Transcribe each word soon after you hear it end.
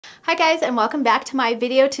Hi guys, and welcome back to my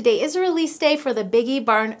video. Today is release day for the Biggie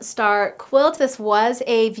Barn Star quilt. This was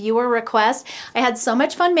a viewer request. I had so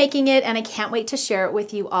much fun making it and I can't wait to share it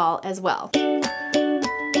with you all as well.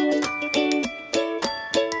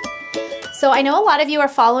 So I know a lot of you are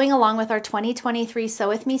following along with our 2023 Sew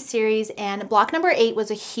With Me series, and block number 8 was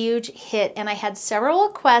a huge hit, and I had several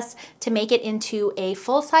requests to make it into a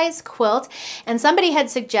full-size quilt, and somebody had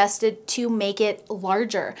suggested to make it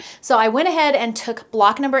larger. So I went ahead and took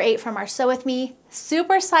block number 8 from our Sew With Me,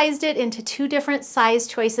 super sized it into 2 different size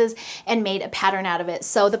choices and made a pattern out of it.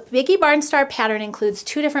 So the Biggie Barn Star pattern includes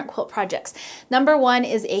 2 different quilt projects. Number 1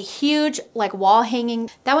 is a huge like wall hanging.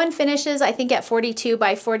 That one finishes I think at 42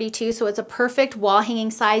 by 42, so it's a perfect wall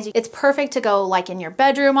hanging size. It's perfect to go like in your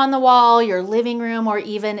bedroom on the wall, your living room, or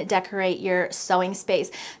even decorate your sewing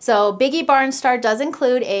space. So Biggie Barn Star does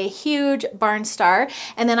include a huge barn star,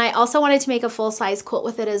 and then I also wanted to make a full-size quilt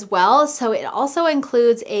with it as well. So it also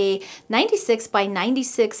includes a 96 by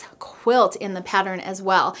 96 quilt in the pattern as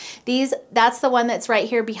well. That's the one that's right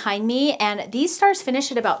here behind me, and these stars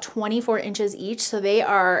finish at about 24 inches each, so they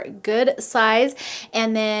are good size.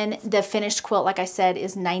 And then the finished quilt, like I said,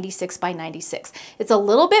 is 96 by 96. It's a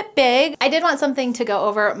little bit big. I did want something to go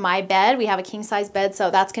over my bed. We have a king size bed, so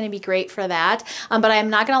that's going to be great for that. But I'm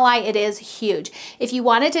not going to lie, it is huge. If you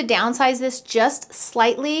wanted to downsize this just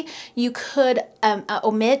slightly, you could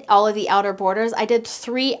omit all of the outer borders. I did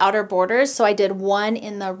 3 outer borders, so I did one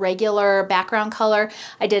in the regular background color,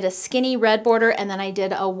 I did a skinny red border, and then I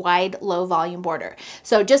did a wide low volume border.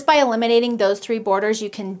 So just by eliminating those 3 borders, you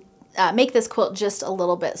can make this quilt just a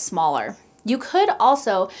little bit smaller. You could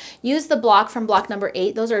also use the block from block number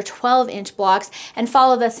 8. Those are 12-inch blocks, and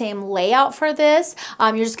follow the same layout for this.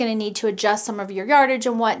 You're just going to need to adjust some of your yardage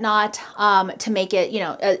and whatnot to make it,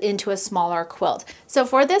 into a smaller quilt. So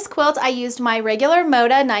for this quilt, I used my regular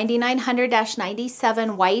Moda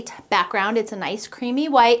 9900-97 white background. It's a nice creamy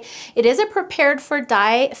white. It is a prepared for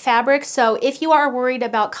dye fabric, so if you are worried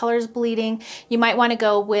about colors bleeding, you might want to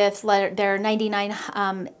go with their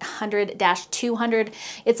 9900-200.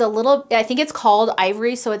 It's a little, I think it's called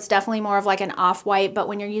ivory, so it's definitely more of like an off-white, but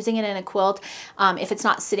when you're using it in a quilt, if it's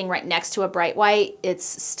not sitting right next to a bright white, it's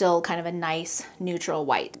still kind of a nice neutral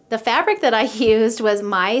white. The fabric that I used was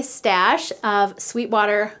my stash of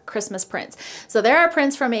Sweetwater Christmas prints. So there are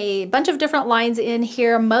prints from a bunch of different lines in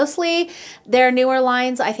here. Mostly they're newer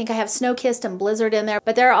lines. I think I have Snow Kissed and Blizzard in there,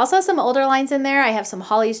 but there are also some older lines in there. I have some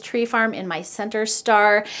Holly's Tree Farm in my center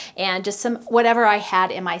star, and just some whatever I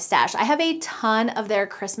had in my stash. I have a ton of their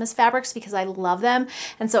Christmas fabrics because I love them,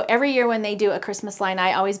 and so every year when they do a Christmas line,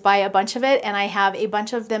 I always buy a bunch of it, and I have a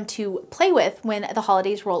bunch of them to play with when the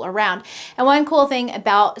holidays roll around. And one cool thing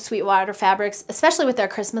about Sweetwater fabrics, especially with their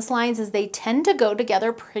Christmas lines, is they tend to go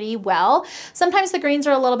together pretty well. Sometimes the greens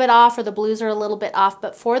are a little bit off or the blues are a little bit off,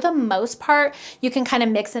 but for the most part, you can kind of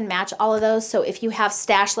mix and match all of those. So if you have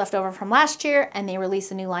stash left over from last year and they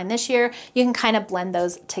release a new line this year, you can kind of blend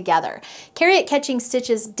those together. Carry It Catching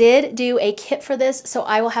Stitches did do a kit for this, so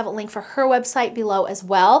I will have a link for her website below as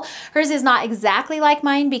well. Hers is not exactly like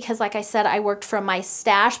mine because, like I said, I worked from my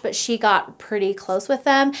stash, but she got pretty close with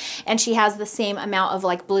them, and she has the same amount of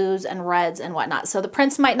like blues and reds and whatnot. So the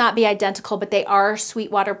prints might not be identical, but they are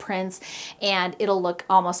Sweetwater prints, and it'll look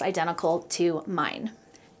almost identical to mine.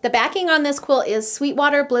 The backing on this quilt is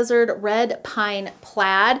Sweetwater Blizzard Red Pine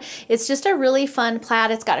Plaid. It's just a really fun plaid.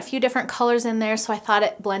 It's got a few different colors in there, so I thought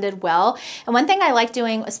it blended well. And one thing I like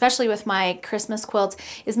doing, especially with my Christmas quilts,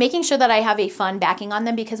 is making sure that I have a fun backing on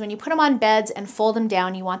them, because when you put them on beds and fold them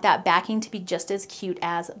down, you want that backing to be just as cute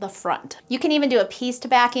as the front. You can even do a pieced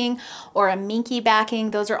backing or a minky backing.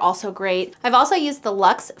 Those are also great. I've also used the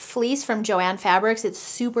Luxe Fleece from Joann Fabrics. It's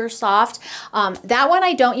super soft. That one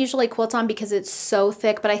I don't usually quilt on because it's so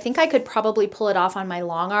thick, but I think I could probably pull it off on my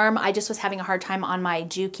long arm. I just was having a hard time on my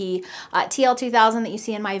Juki TL2000 that you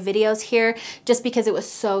see in my videos here, just because it was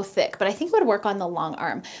so thick, but I think it would work on the long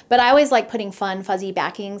arm. But I always like putting fun fuzzy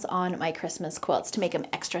backings on my Christmas quilts to make them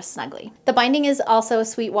extra snuggly. The binding is also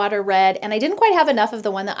Sweetwater Red, and I didn't quite have enough of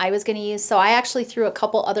the one that I was going to use, so I actually threw a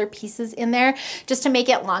couple other pieces in there just to make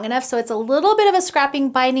it long enough. So it's a little bit of a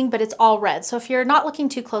scrapping binding, but it's all red. So if you're not looking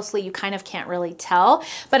too closely, you kind of can't really tell.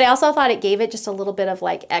 But I also thought it gave it just a little bit of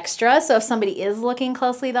like extra, so if somebody is looking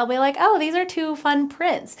closely, they'll be like, oh, these are 2 fun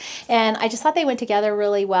prints. And I just thought they went together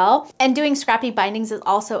really well. And doing scrappy bindings is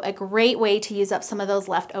also a great way to use up some of those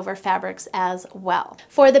leftover fabrics as well.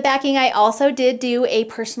 For the backing, I also did do a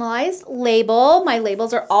personalized label. My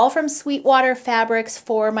labels are all from Sweetwater Fabrics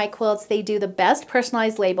for my quilts. They do the best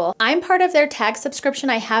personalized label. I'm part of their tag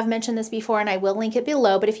subscription. I have mentioned this before, and I will link it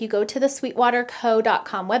below, but if you go to the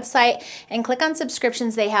sweetwaterco.com website and click on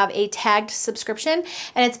subscriptions, they have a tagged subscription,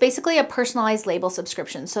 and it's basically a personalized label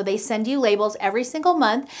subscription. So they send you labels every single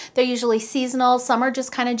month. They're usually seasonal. Some are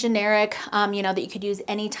just kind of generic, you know, that you could use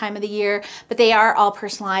any time of the year, but they are all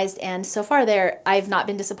personalized, and so far I've not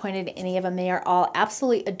been disappointed in any of them. They are all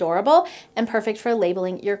absolutely adorable and perfect for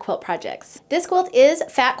labeling your quilt projects. This quilt is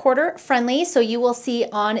fat quarter friendly, so you will see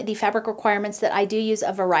on the fabric requirements that I do use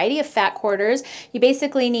a variety of fat quarters. You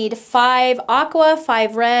basically need 5 aqua,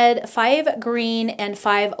 5 red, 5 green, and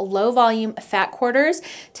 5 low volume fat quarters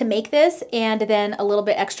to make this, and then a little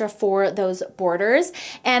bit extra for those borders.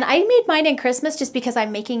 And I made mine in Christmas just because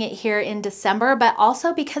I'm making it here in December, but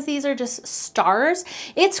also because these are just stars.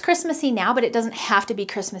 It's Christmassy now, but it doesn't have to be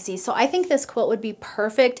Christmassy. So I think this quilt would be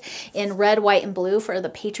perfect in red, white, and blue for the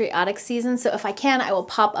patriotic season. So if I can, I will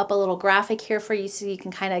pop up a little graphic here for you so you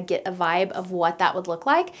can kind of get a vibe of what that would look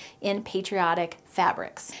like in patriotic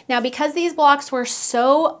fabrics. Now, because these blocks were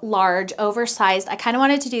so large, oversized, I kind of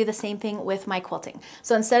wanted to do the same thing with my quilting.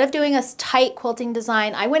 So instead of doing a tight quilting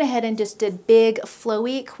design, I went ahead and just did big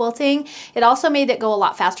flowy quilting. It also made it go a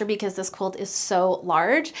lot faster because this quilt is so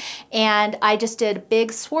large. And I just did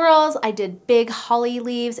big swirls, I did big holly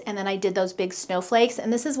leaves, and then I did those big snowflakes.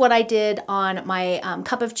 And this is what I did on my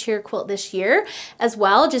Cup of Cheer quilt this year as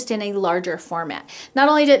well, just in a larger format. Not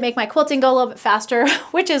only did it make my quilting go a little bit faster,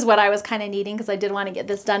 which is what I was kind of needing because I did want to get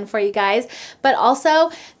this done for you guys, but also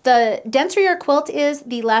the denser your quilt is,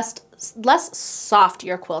 the less soft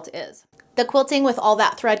your quilt is. The quilting with all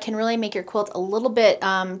that thread can really make your quilt a little bit,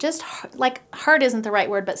 just like hard isn't the right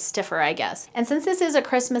word, but stiffer, I guess. And since this is a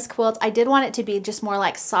Christmas quilt, I did want it to be just more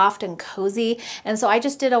like soft and cozy. And so I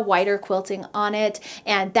just did a whiter quilting on it,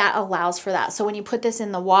 and that allows for that. So when you put this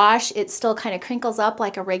in the wash, it still kind of crinkles up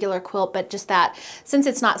like a regular quilt, but just that, since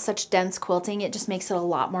it's not such dense quilting, it just makes it a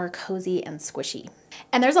lot more cozy and squishy.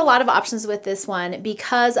 And there's a lot of options with this one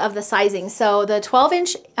because of the sizing. So the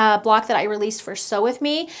 12-inch block that I released for Sew With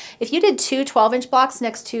Me, if you did 2 12-inch blocks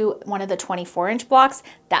next to one of the 24-inch blocks,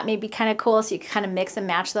 that may be kind of cool. So you can kind of mix and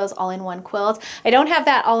match those all in one quilt. I don't have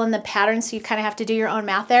that all in the pattern, so you kind of have to do your own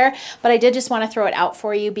math there, but I did just want to throw it out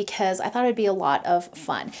for you because I thought it'd be a lot of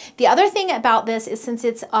fun. The other thing about this is since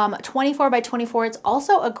it's 24 by 24, it's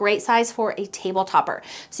also a great size for a table topper.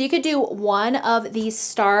 So you could do one of these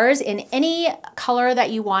stars in any color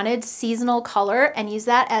that you wanted, seasonal color, and use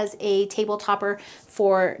that as a table topper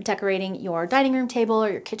for decorating your dining room table or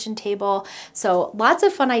your kitchen table. So lots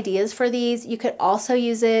of fun ideas for these. You could also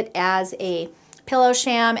use it as a pillow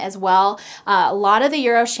sham as well. A lot of the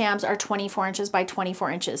Euro shams are 24 inches by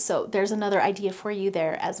 24 inches. So there's another idea for you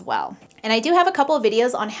there as well. And I do have a couple of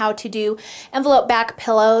videos on how to do envelope back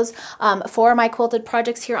pillows for my quilted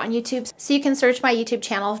projects here on YouTube. So you can search my YouTube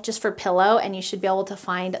channel just for pillow and you should be able to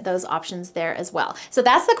find those options there as well. So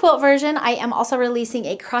that's the quilt version. I am also releasing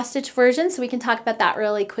a cross stitch version, so we can talk about that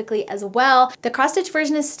really quickly as well. The cross stitch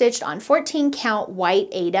version is stitched on 14 count white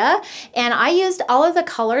Aida, and I used all of the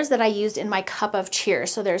colors that I used in my Cup of Cheer.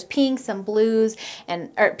 So there's pinks and blues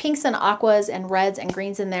and pinks and aquas and reds and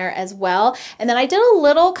greens in there as well. And then I did a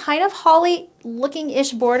little kind of holly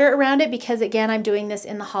looking-ish border around it because again, I'm doing this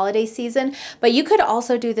in the holiday season, but you could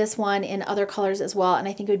also do this one in other colors as well, and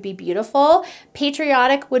I think it would be beautiful.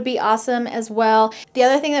 Patriotic would be awesome as well. The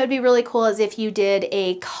other thing that would be really cool is if you did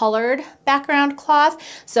a colored background cloth,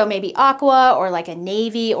 so maybe aqua or like a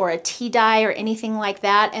navy or a tea dye or anything like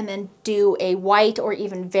that, and then do a white or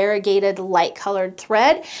even variegated light colored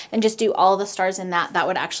thread and just do all the stars in that. That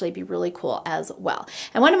would actually be really cool as well.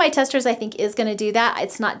 And one of my testers I think is going to do that.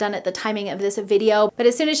 It's not done at the timing of this video, but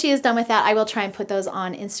as soon as she is done with that, I will try and put those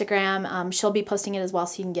on Instagram. She'll be posting it as well,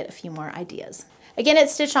 so you can get a few more ideas. Again,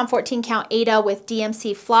 it's stitched on 14 count Aida with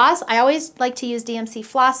DMC floss. I always like to use DMC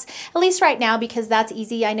floss, at least right now, because that's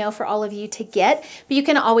easy, I know, for all of you to get, but you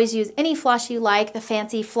can always use any floss you like, the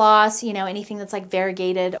fancy floss, you know, anything that's like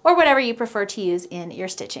variegated or whatever you prefer to use in your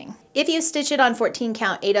stitching. If you stitch it on 14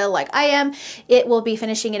 count Aida like I am, it will be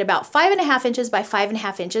finishing at about 5.5 inches by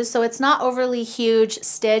 5.5 inches, so it's not overly huge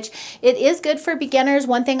stitch. It is good for beginners.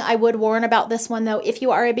 One thing I would warn about this one though, if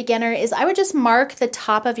you are a beginner, is I would just mark the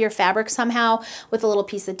top of your fabric somehow with a little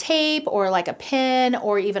piece of tape or like a pin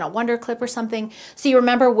or even a wonder clip or something, so you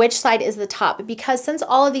remember which side is the top, because since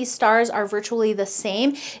all of these stars are virtually the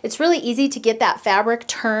same, it's really easy to get that fabric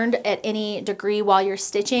turned at any degree while you're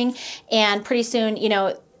stitching, and pretty soon, you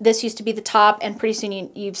know, this used to be the top, and pretty soon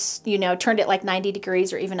you've turned it like 90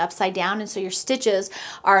 degrees or even upside down, and so your stitches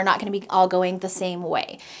are not going to be all going the same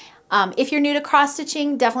way. If you're new to cross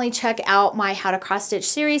stitching, definitely check out my How to Cross Stitch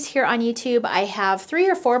series here on YouTube. I have 3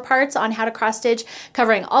 or 4 parts on how to cross stitch,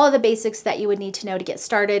 covering all of the basics that you would need to know to get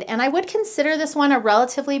started. And I would consider this one a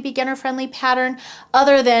relatively beginner-friendly pattern,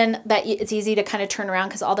 other than that it's easy to kind of turn around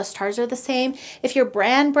because all the stars are the same. If you're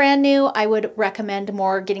brand new, I would recommend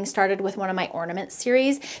more getting started with one of my ornament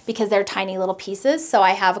series because they're tiny little pieces. So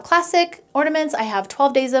I have a classic ornaments, I have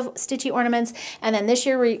 12 days of stitchy ornaments, and then this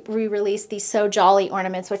year we released these So Jolly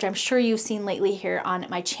ornaments, which I'm sure you've seen lately here on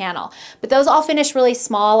my channel. But those all finish really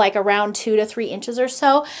small, like around 2 to 3 inches or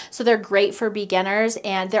so. So they're great for beginners,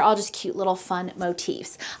 and they're all just cute little fun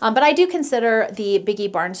motifs. But I do consider the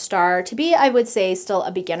Biggie Barn Star to be, I would say, still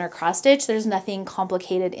a beginner cross stitch. There's nothing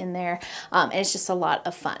complicated in there, and it's just a lot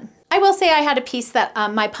of fun. I will say I had a piece that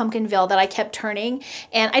my pumpkin veil that I kept turning,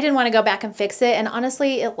 and I didn't want to go back and fix it, and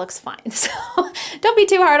honestly it looks fine. So don't be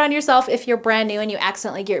too hard on yourself if you're brand new and you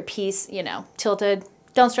accidentally get your piece, you know, tilted.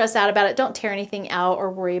 Don't stress out about it. Don't tear anything out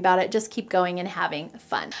or worry about it. Just keep going and having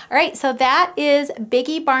fun. All right, so that is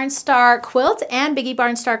Biggie Barn Star Quilt and Biggie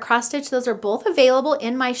Barn Star Cross Stitch. Those are both available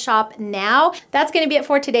in my shop now. That's going to be it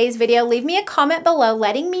for today's video. Leave me a comment below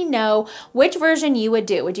letting me know which version you would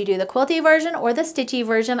do. Would you do the quilty version or the stitchy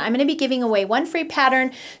version? I'm going to be giving away one free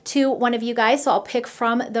pattern to one of you guys, so I'll pick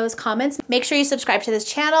from those comments. Make sure you subscribe to this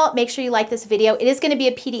channel. Make sure you like this video. It is going to be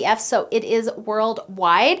a PDF, so it is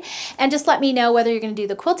worldwide. And just let me know whether you're going to do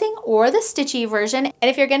the quilting or the stitchy version. And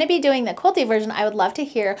if you're going to be doing the quilty version, I would love to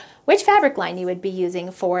hear which fabric line you would be using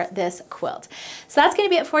for this quilt. So that's going to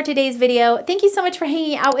be it for today's video. Thank you so much for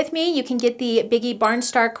hanging out with me. You can get the Biggie Barn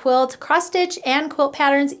Star Quilt cross stitch and quilt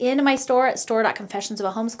patterns in my store at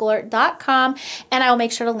store.confessionsofahomeschooler.com, and I will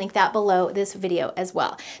make sure to link that below this video as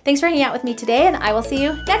well. Thanks for hanging out with me today, and I will see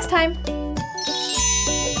you next time.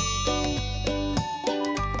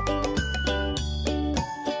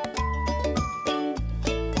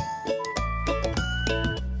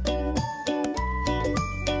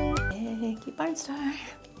 Star.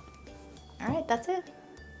 All right, that's it.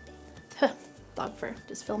 Dog fur,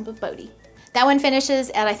 just filmed with Bodie. That one finishes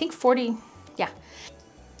at, I think, 40. Yeah.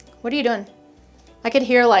 What are you doing? I could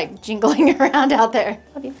hear like jingling around out there.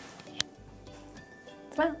 Love you.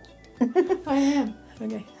 Smile. I am.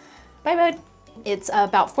 Okay. Bye, bud. It's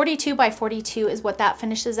about 42 by 42 is what that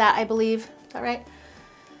finishes at, I believe. Is that right?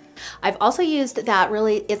 I've also used that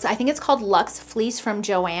really, I think it's called Luxe Fleece from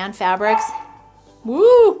Joann Fabrics.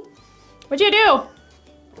 Woo! What'd you do?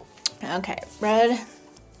 Okay, red,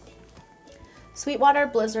 Sweetwater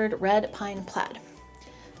Blizzard Red Pine Plaid.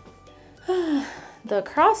 The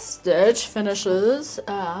cross stitch finishes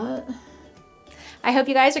at... I hope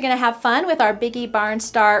you guys are gonna have fun with our Biggie Barn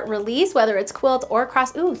Star release, whether it's quilt or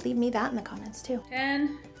cross. Ooh, leave me that in the comments too.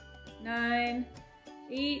 10, 9,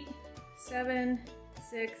 8, 7,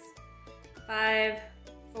 6, 5,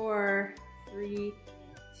 4, 3,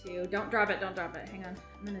 2. Don't drop it, don't drop it. Hang on,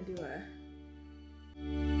 I'm gonna do a...